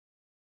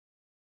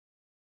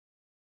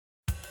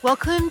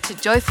Welcome to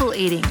Joyful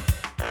Eating.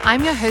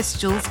 I'm your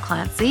host, Jules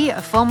Clancy,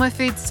 a former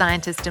food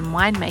scientist and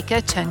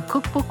winemaker turned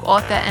cookbook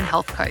author and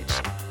health coach.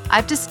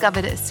 I've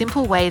discovered a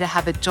simple way to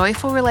have a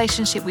joyful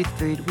relationship with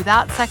food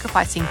without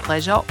sacrificing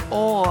pleasure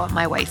or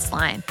my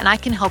waistline, and I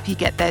can help you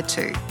get there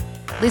too.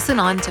 Listen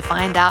on to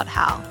find out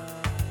how.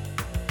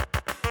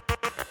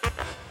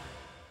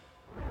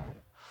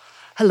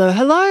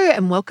 Hello,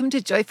 and welcome to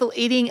Joyful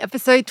Eating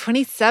episode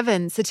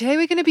 27. So today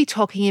we're going to be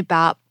talking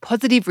about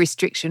positive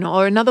restriction,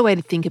 or another way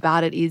to think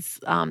about it is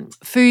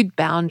food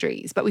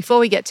boundaries. But before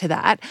we get to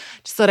that,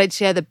 just thought I'd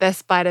share the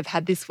best bite I've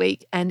had this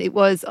week. And it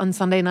was on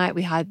Sunday night,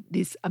 we had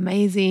this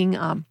amazing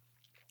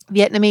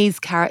Vietnamese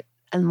carrot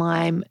and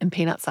lime and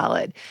peanut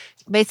salad.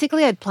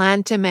 Basically, I'd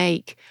planned to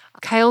make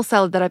a kale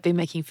salad that I've been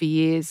making for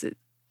years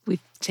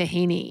with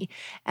tahini.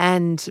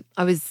 And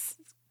I was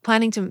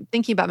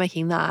thinking about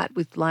making that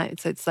with lime.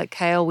 So it's like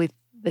kale with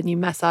the new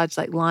massage,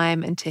 like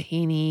lime and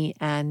tahini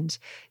and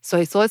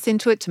soy sauce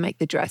into it to make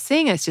the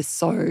dressing. It's just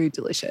so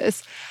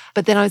delicious.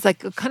 But then I was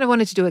like, I kind of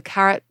wanted to do a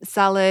carrot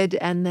salad.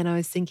 And then I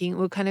was thinking,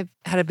 we kind of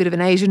had a bit of an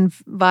Asian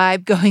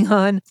vibe going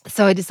on.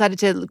 So I decided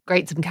to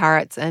grate some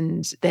carrots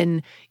and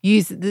then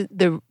use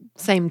the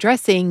same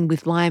dressing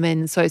with lime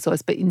and soy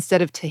sauce, but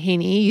instead of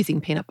tahini,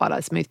 using peanut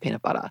butter, smooth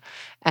peanut butter.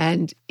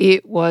 And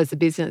it was a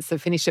business. So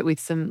finished it with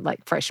some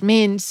like fresh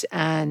mint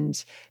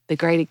and the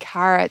grated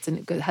carrots, and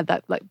it had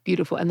that like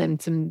beautiful, and then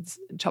some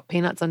chopped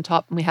peanuts on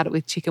top. And we had it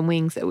with chicken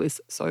wings. It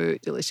was so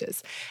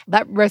delicious.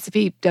 That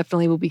recipe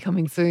definitely will be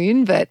coming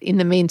soon. But in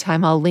the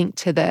meantime, I'll link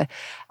to the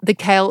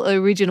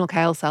original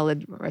kale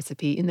salad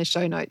recipe in the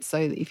show notes. So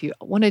if you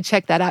want to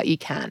check that out, you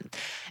can.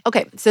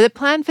 Okay, so the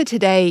plan for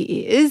today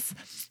is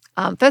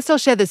first, I'll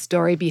share the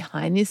story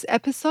behind this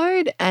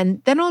episode,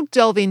 and then I'll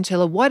delve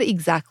into what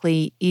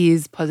exactly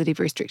is positive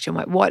restriction.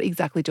 What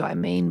exactly do I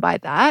mean by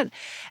that?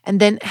 And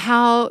then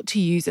how to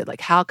use it, like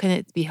how can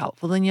it be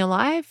helpful in your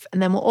life?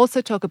 And then we'll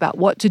also talk about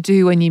what to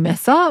do when you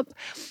mess up.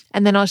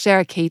 And then I'll share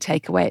a key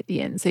takeaway at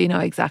the end so you know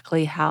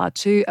exactly how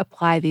to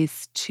apply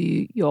this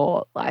to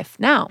your life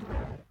now.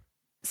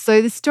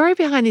 So the story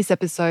behind this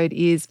episode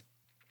is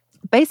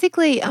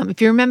basically, if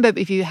you remember,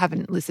 if you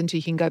haven't listened to,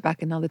 you can go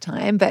back another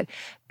time. But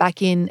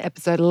back in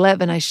episode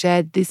 11, I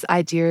shared this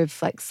idea of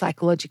like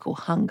psychological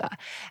hunger.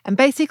 And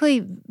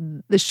basically,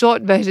 the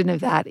short version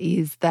of that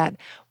is that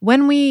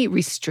when we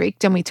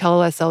restrict and we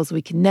tell ourselves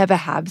we can never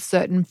have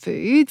certain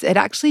foods, it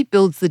actually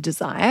builds the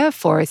desire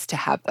for us to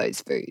have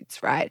those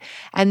foods, right?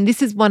 And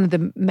this is one of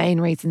the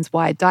main reasons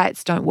why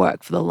diets don't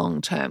work for the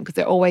long term, because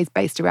they're always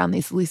based around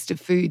this list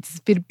of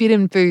foods,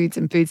 forbidden foods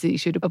and foods that you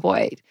should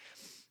avoid.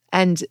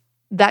 And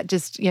that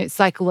just,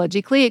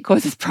 psychologically, it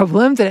causes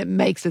problems and it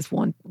makes us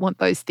want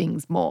those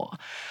things more.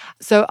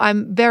 So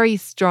I'm very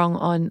strong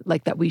on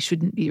like that we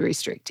shouldn't be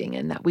restricting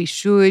and that we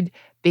should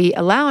be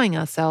allowing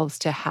ourselves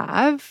to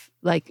have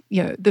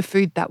the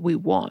food that we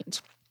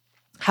want.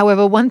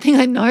 However, one thing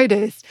I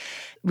noticed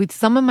with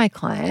some of my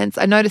clients,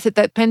 I noticed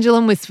that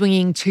pendulum was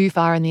swinging too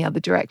far in the other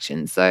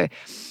direction. So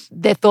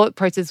their thought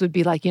process would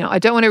be like, I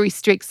don't want to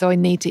restrict, so I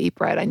need to eat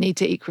bread. I need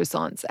to eat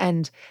croissants.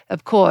 And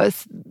of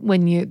course,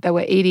 when they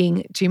were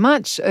eating too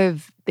much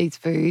of these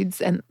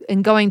foods and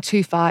going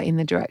too far in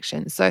the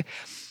direction. So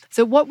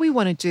what we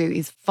want to do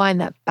is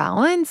find that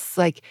balance.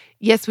 Like,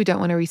 yes, we don't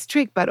want to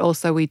restrict, but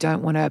also we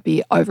don't want to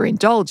be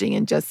overindulging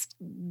and just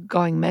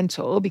going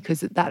mental,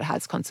 because that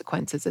has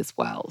consequences as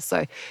well.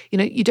 So,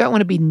 you don't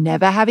want to be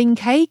never having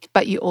cake,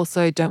 but you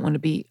also don't want to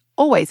be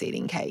always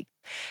eating cake.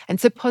 And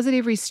so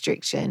positive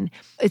restriction,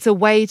 it's a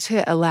way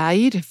to allow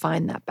you to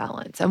find that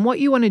balance. And what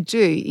you want to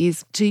do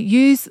is to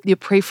use your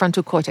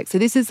prefrontal cortex. So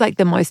this is like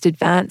the most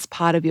advanced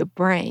part of your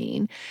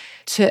brain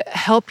to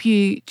help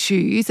you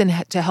choose and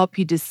to help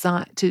you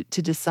decide to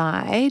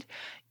decide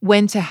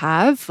when to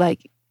have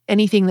like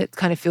anything that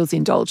kind of feels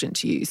indulgent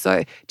to you.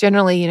 So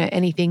generally,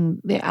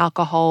 anything,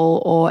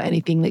 alcohol or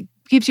anything that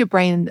gives your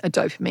brain a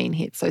dopamine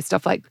hit. So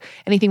stuff like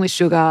anything with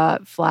sugar,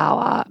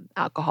 flour,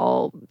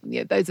 alcohol,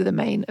 those are the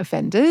main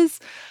offenders.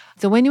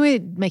 So when we're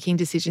making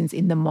decisions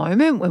in the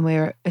moment,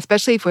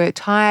 especially if we're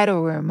tired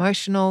or we're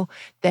emotional,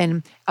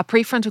 then our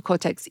prefrontal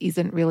cortex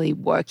isn't really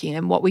working.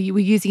 And we're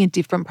using a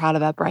different part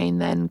of our brain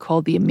then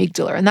called the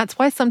amygdala. And that's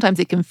why sometimes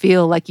it can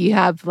feel like you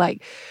have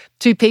like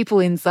two people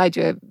inside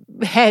your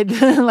head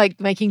like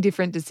making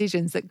different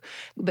decisions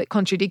that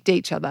contradict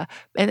each other.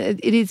 And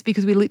it is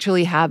because we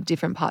literally have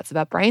different parts of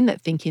our brain that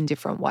think in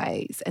different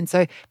ways. And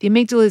so the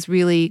amygdala is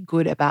really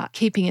good about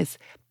keeping us,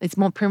 it's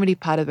more primitive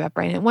part of our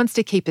brain. It wants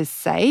to keep us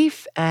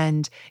safe,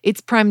 and its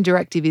prime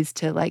directive is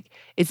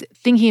it's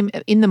thinking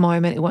in the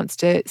moment. It wants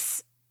to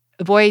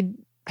avoid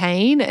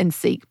pain and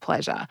seek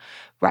pleasure,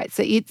 right?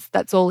 So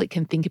that's all it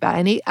can think about.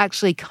 And it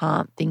actually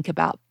can't think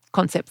about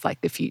concepts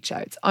like the future.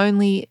 It's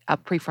only our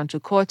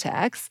prefrontal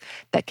cortex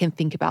that can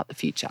think about the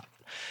future.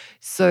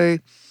 So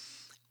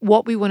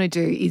what we want to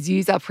do is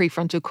use our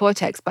prefrontal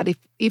cortex, but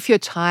if you're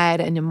tired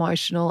and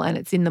emotional and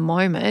it's in the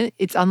moment,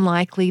 it's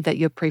unlikely that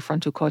your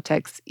prefrontal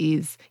cortex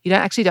can't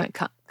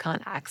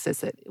can't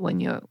access it when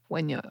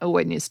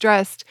you're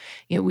stressed.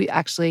 We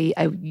actually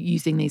are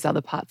using these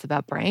other parts of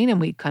our brain,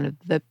 and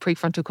the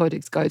prefrontal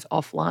cortex goes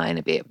offline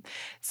a bit.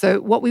 So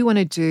what we want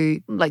to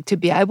do, like to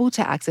be able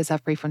to access our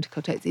prefrontal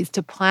cortex, is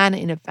to plan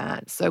in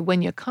advance. So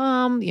when you're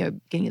calm,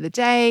 beginning of the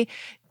day,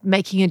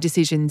 making your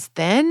decisions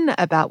then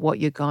about what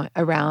you're going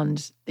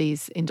around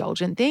these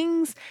indulgent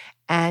things,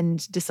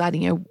 and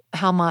deciding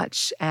how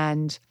much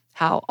and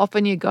how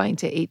often you're going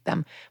to eat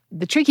them.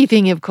 The tricky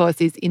thing, of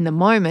course, is in the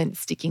moment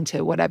sticking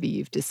to whatever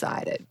you've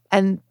decided.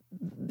 And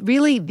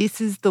really,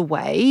 this is the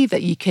way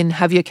that you can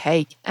have your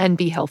cake and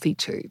be healthy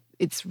too.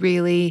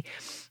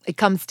 It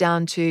comes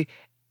down to,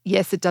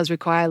 yes, it does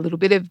require a little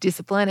bit of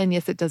discipline, and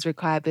yes, it does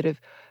require a bit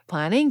of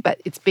planning,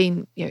 but it's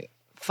been,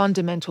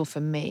 fundamental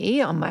for me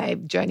on my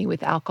journey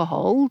with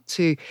alcohol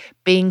to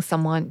becoming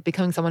someone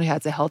who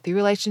has a healthy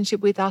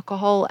relationship with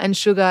alcohol and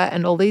sugar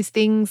and all these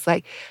things.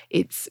 Like,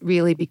 it's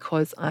really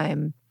because I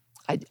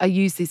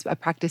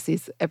practice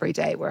this every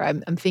day, where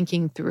I'm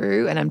thinking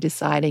through and I'm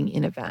deciding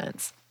in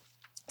advance.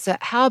 So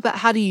how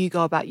do you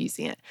go about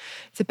using it?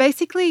 So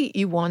basically,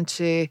 you want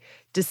to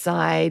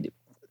decide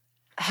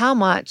how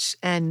much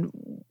and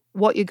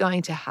what you're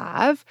going to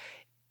have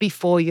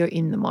before you're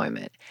in the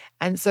moment.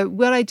 And so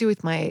what I do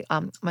with my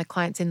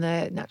clients in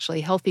the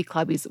Naturally Healthy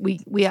Club is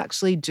we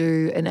actually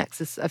do a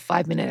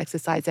 5-minute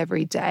exercise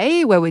every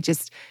day, where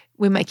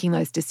we're making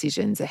those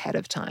decisions ahead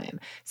of time.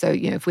 So,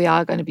 if we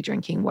are going to be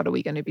drinking, what are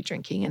we going to be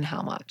drinking and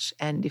how much?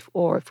 And if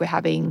we're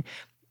having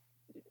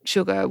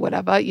sugar,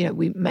 whatever,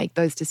 we make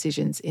those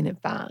decisions in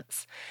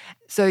advance.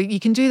 So you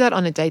can do that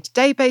on a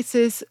day-to-day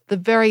basis. The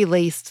very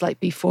least, like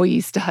before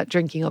you start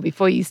drinking or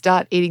before you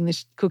start eating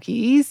the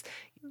cookies,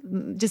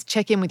 just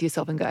check in with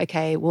yourself and go,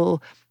 okay,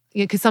 well,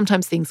 because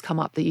sometimes things come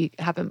up that you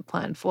haven't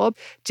planned for.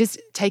 Just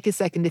take a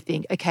second to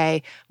think,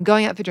 okay, I'm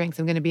going out for drinks.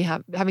 I'm going to be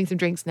having some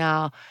drinks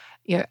now.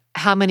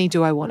 How many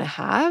do I want to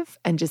have?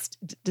 And just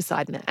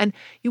decide on it. And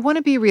you want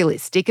to be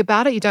realistic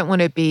about it. You don't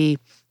want to be,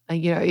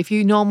 if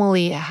you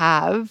normally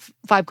have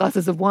 5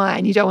 glasses of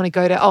wine, you don't want to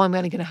go to, I'm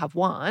only going to have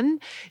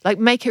 1. Like,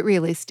 make it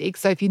realistic.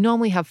 So if you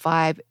normally have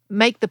 5,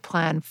 make the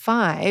plan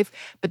 5.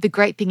 But the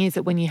great thing is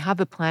that when you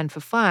have a plan for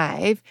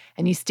 5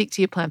 and you stick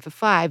to your plan for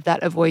 5,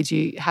 that avoids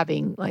you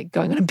having, like,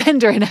 going on a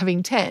bender and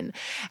having 10.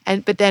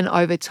 But then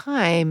over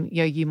time,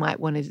 you might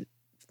want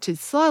to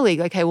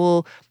slowly, okay,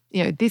 well,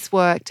 this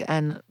worked,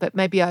 but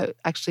maybe I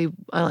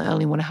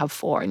only want to have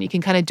 4, and you can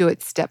kind of do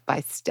it step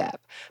by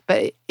step.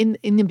 But in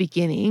the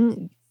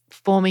beginning,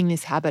 forming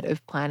this habit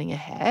of planning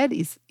ahead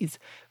is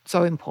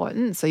so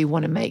important. So you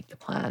want to make the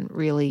plan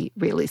really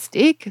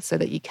realistic so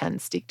that you can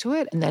stick to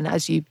it. And then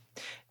as you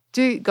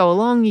do go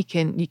along, you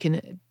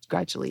can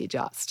gradually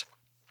adjust.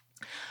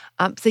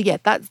 So yeah,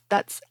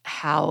 that's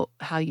how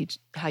you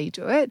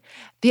do it.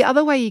 The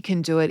other way you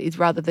can do it is,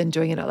 rather than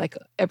doing it like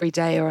every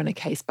day or on a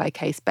case by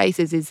case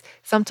basis, is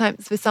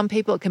sometimes for some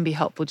people it can be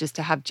helpful just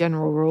to have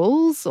general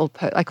rules, or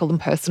I call them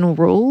personal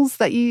rules,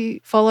 that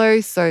you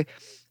follow. So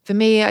for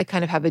me, I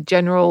kind of have a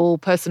general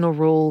personal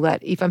rule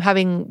that if I'm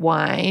having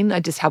wine, I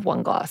just have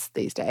 1 glass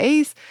these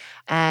days,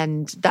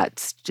 and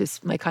that's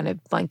just my kind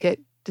of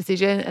blanket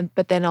decision.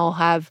 But then I'll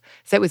have,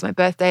 say it was my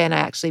birthday, and I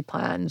actually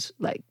planned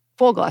like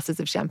 4 glasses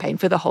of champagne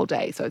for the whole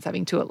day. So I was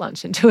having 2 at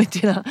lunch and 2 at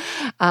dinner.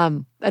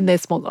 And they're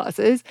small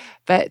glasses.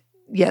 But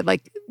yeah,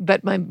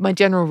 but my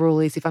general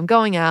rule is, if I'm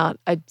going out,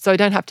 so I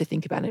don't have to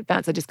think about it in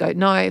advance. I just go,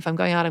 no, if I'm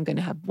going out, I'm going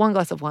to have 1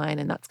 glass of wine,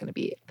 and that's going to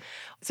be it.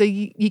 So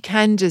you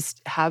can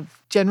just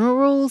have general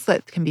rules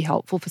that can be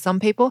helpful for some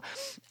people.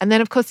 And then,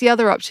 of course, the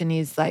other option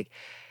is, like,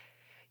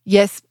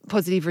 yes,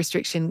 positive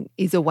restriction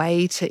is a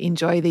way to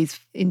enjoy these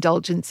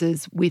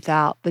indulgences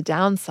without the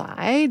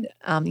downside,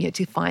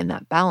 to find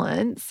that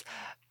balance.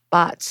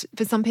 But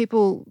for some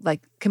people,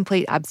 like,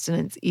 complete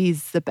abstinence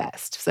is the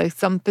best. So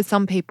for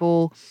some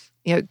people,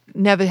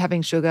 never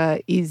having sugar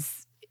is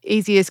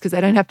easiest because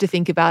they don't have to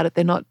think about it.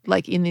 They're not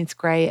like in this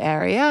gray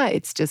area.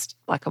 It's just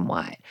black and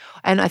white.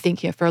 And I think,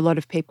 for a lot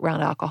of people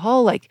around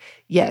alcohol, like,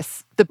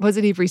 yes, the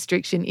positive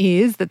restriction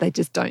is that they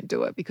just don't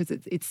do it because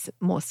it's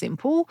more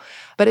simple.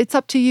 But it's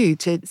up to you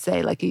to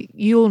say, like,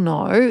 you'll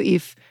know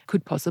if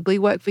could possibly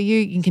work for you.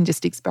 You can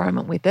just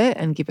experiment with it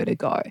and give it a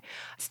go.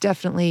 It's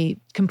definitely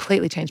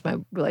completely changed my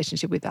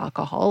relationship with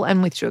alcohol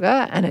and with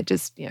sugar. And it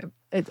just,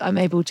 I'm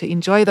able to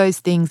enjoy those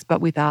things,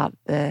 but without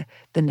the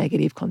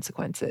negative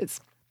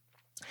consequences.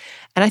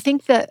 And I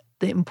think that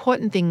the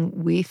important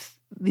thing with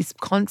this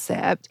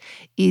concept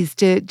is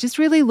to just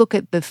really look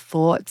at the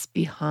thoughts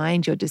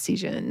behind your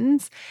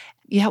decisions.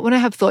 You want to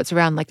have thoughts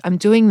around, like, I'm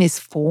doing this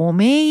for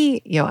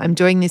me. I'm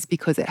doing this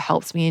because it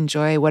helps me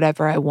enjoy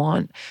whatever I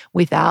want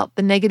without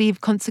the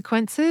negative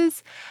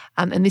consequences.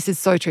 And this is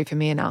so true for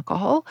me in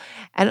alcohol.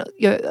 And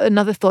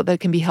another thought that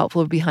can be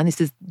helpful behind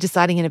this is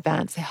deciding in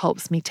advance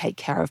helps me take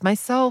care of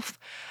myself.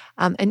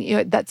 And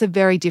that's a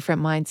very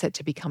different mindset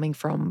to be coming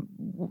from,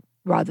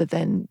 rather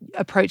than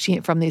approaching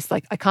it from this,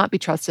 like, I can't be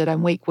trusted,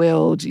 I'm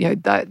weak-willed,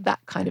 that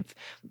kind of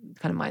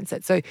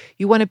mindset. So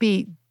you want to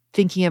be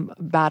thinking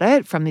about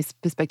it from this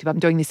perspective, I'm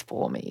doing this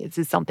for me. This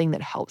is something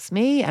that helps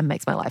me and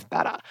makes my life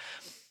better.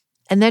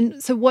 And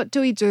then, so what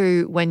do we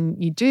do when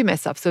you do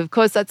mess up? So, of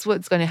course, that's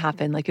what's going to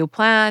happen. Like you'll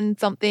plan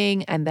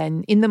something and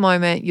then in the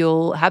moment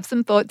you'll have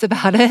some thoughts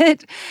about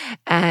it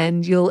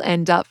and you'll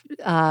end up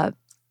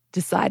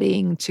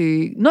deciding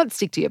to not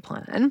stick to your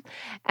plan.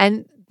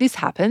 And this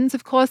happens,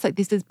 of course, like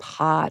this is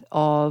part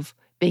of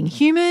being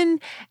human.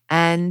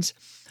 And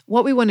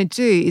what we want to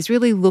do is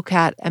really look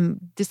at and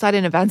decide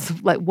in advance,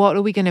 like, what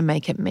are we going to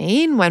make it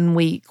mean when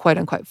we quote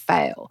unquote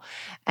fail?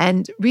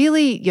 And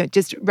really,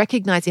 just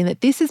recognizing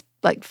that this is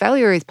like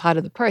failure is part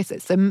of the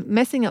process. So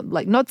messing up,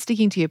 like not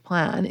sticking to your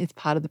plan is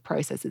part of the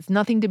process. It's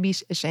nothing to be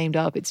ashamed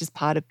of. It's just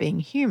part of being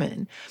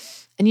human.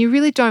 And you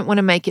really don't want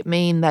to make it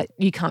mean that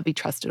you can't be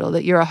trusted or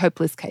that you're a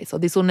hopeless case or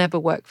this will never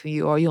work for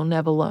you or you'll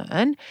never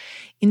learn.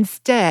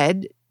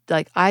 Instead,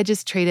 like I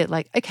just treat it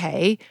like,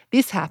 okay,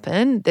 this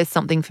happened. There's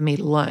something for me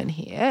to learn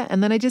here.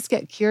 And then I just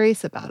get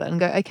curious about it and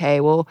go, okay,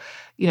 well,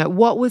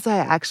 what was I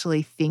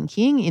actually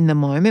thinking in the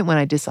moment when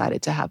I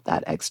decided to have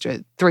that extra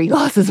 3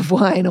 glasses of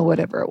wine or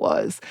whatever it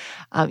was?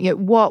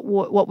 What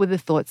were the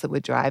thoughts that were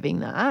driving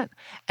that?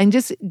 And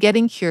just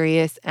getting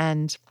curious,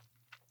 and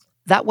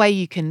that way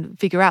you can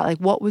figure out like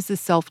what was the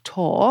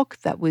self-talk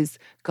that was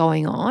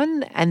going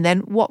on, and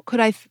then what could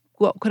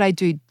I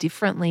do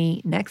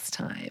differently next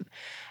time?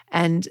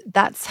 And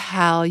that's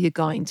how you're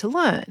going to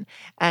learn.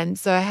 And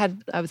so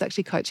I was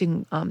actually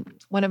coaching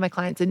one of my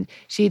clients, and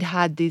she'd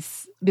had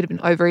this bit of an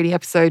overeating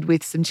episode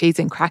with some cheese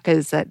and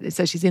crackers.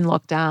 So she's in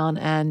lockdown,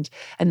 and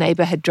a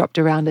neighbor had dropped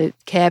around a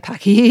care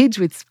package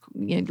with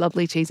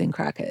lovely cheese and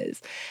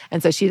crackers.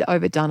 And so she'd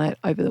overdone it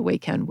over the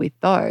weekend with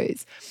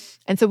those.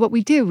 And so what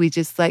we did, we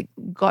just I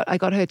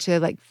got her to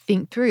like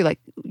think through, like,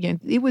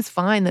 it was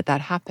fine that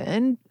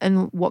happened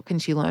and what can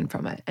she learn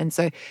from it? And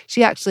so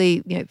she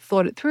actually,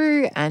 thought it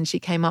through, and she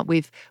came up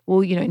with,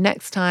 well,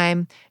 next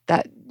time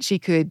that she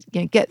could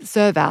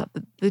serve out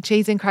the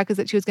cheese and crackers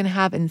that she was going to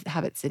have and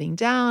have it sitting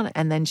down.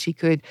 And then she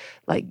could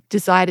like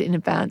decide in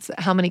advance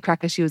how many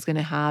crackers she was going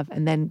to have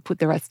and then put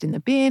the rest in the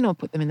bin or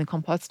put them in the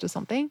compost or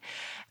something,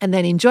 and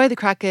then enjoy the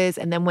crackers.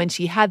 And then when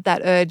she had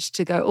that urge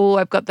to go, oh,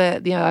 I've got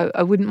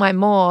I wouldn't mind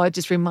more,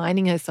 just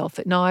reminding herself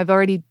that, no, I've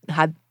already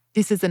had,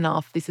 this is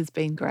enough, this has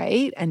been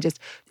great. And just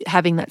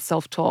having that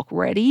self-talk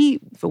ready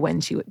for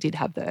when she did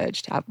have the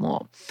urge to have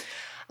more.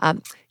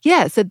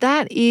 So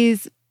that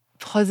is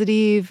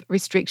positive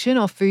restriction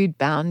or food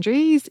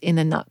boundaries in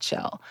a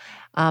nutshell.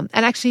 And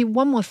actually,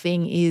 one more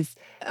thing is,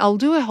 I'll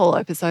do a whole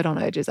episode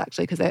on urges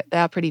actually, because they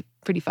are pretty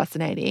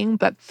fascinating.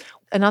 But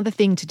another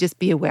thing to just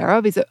be aware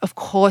of is that, of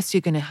course,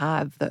 you're going to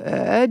have the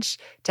urge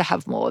to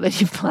have more than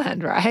you've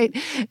planned, right?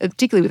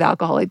 Particularly with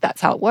alcohol,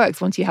 that's how it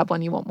works. Once you have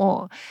one, you want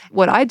more.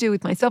 What I do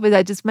with myself is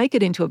I just make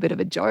it into a bit of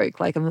a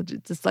joke. Like I'm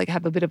just like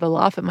have a bit of a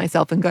laugh at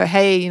myself and go,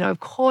 hey, of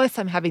course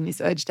I'm having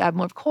this urge to have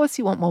more. Of course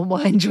you want more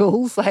wine,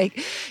 Jules.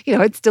 Like,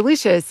 it's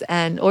delicious.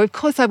 Or of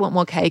course I want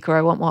more cake or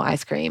I want more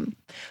ice cream.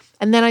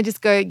 And then I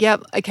just go,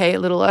 yep, okay, a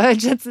little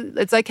urge.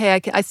 It's okay.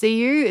 I see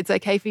you. It's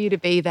okay for you to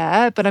be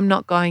there, but I'm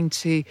not going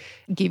to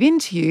give in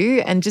to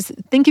you. And just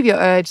think of your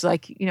urge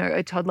like,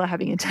 a toddler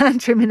having a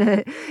tantrum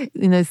in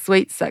a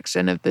sweets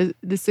section of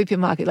the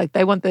supermarket. Like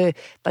they want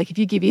if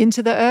you give in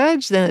to the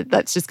urge, then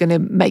that's just going to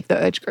make the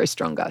urge grow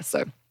stronger.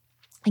 So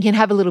you can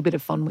have a little bit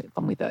of fun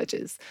with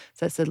urges.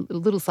 So it's a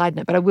little side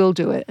note, but I will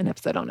do an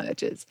episode on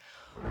urges.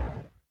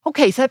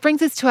 Okay, so that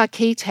brings us to our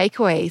key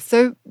takeaway.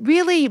 So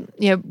really,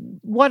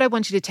 what I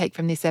want you to take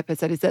from this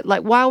episode is that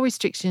while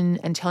restriction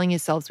and telling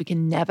yourselves we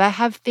can never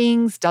have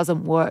things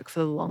doesn't work for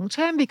the long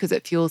term because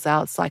it fuels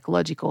our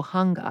psychological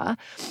hunger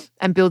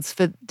and builds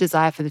for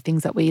desire for the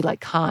things that we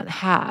can't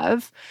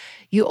have,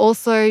 you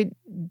also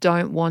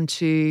don't want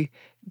to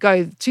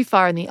go too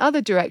far in the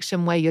other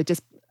direction where you're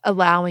just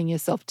allowing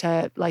yourself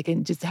to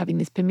and just having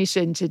this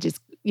permission to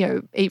just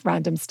eat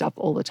random stuff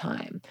all the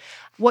time.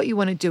 What you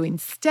want to do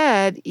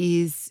instead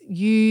is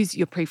use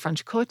your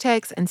prefrontal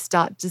cortex and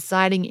start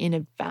deciding in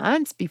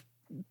advance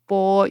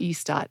before you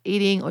start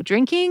eating or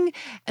drinking,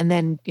 and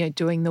then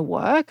doing the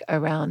work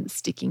around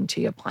sticking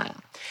to your plan.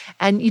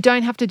 And you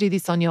don't have to do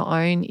this on your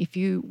own. If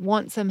you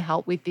want some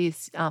help with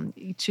this,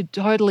 you should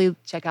totally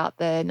check out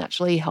the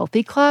Naturally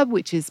Healthy Club,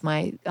 which is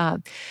my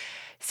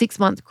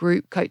 6-month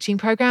group coaching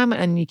program,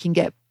 and you can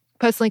get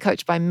personally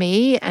coached by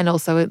me, and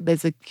also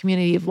there's a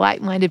community of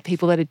like-minded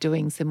people that are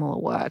doing similar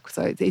work.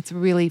 So it's a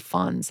really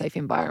fun, safe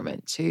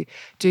environment to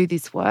do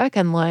this work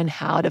and learn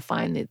how to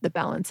find the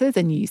balances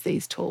and use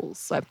these tools.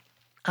 So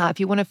if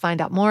you want to find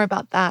out more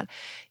about that,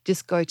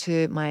 just go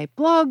to my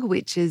blog,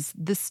 which is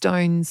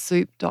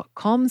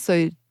thestonesoup.com.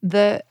 So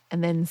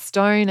and then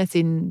stone as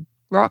in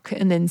rock,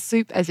 and then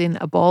soup as in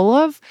a bowl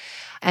of,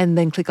 and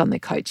then click on the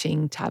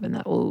coaching tab, and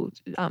that will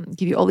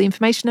give you all the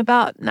information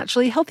about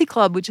Naturally Healthy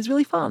Club, which is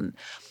really fun.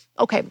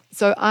 Okay,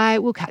 so I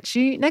will catch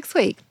you next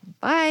week.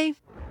 Bye.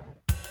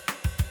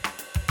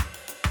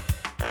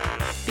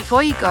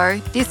 Before you go,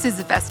 this is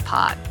the best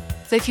part.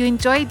 So if you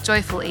enjoyed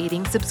Joyful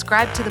Eating,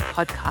 subscribe to the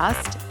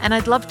podcast, and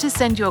I'd love to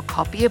send you a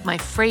copy of my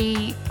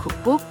free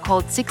cookbook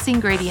called 6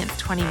 Ingredients,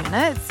 20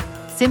 Minutes,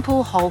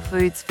 Simple Whole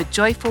Foods for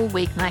Joyful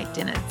Weeknight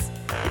Dinners.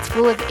 It's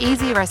full of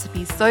easy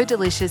recipes so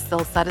delicious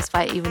they'll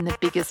satisfy even the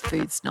biggest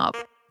food snob.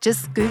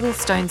 Just Google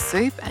Stone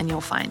Soup and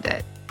you'll find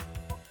it.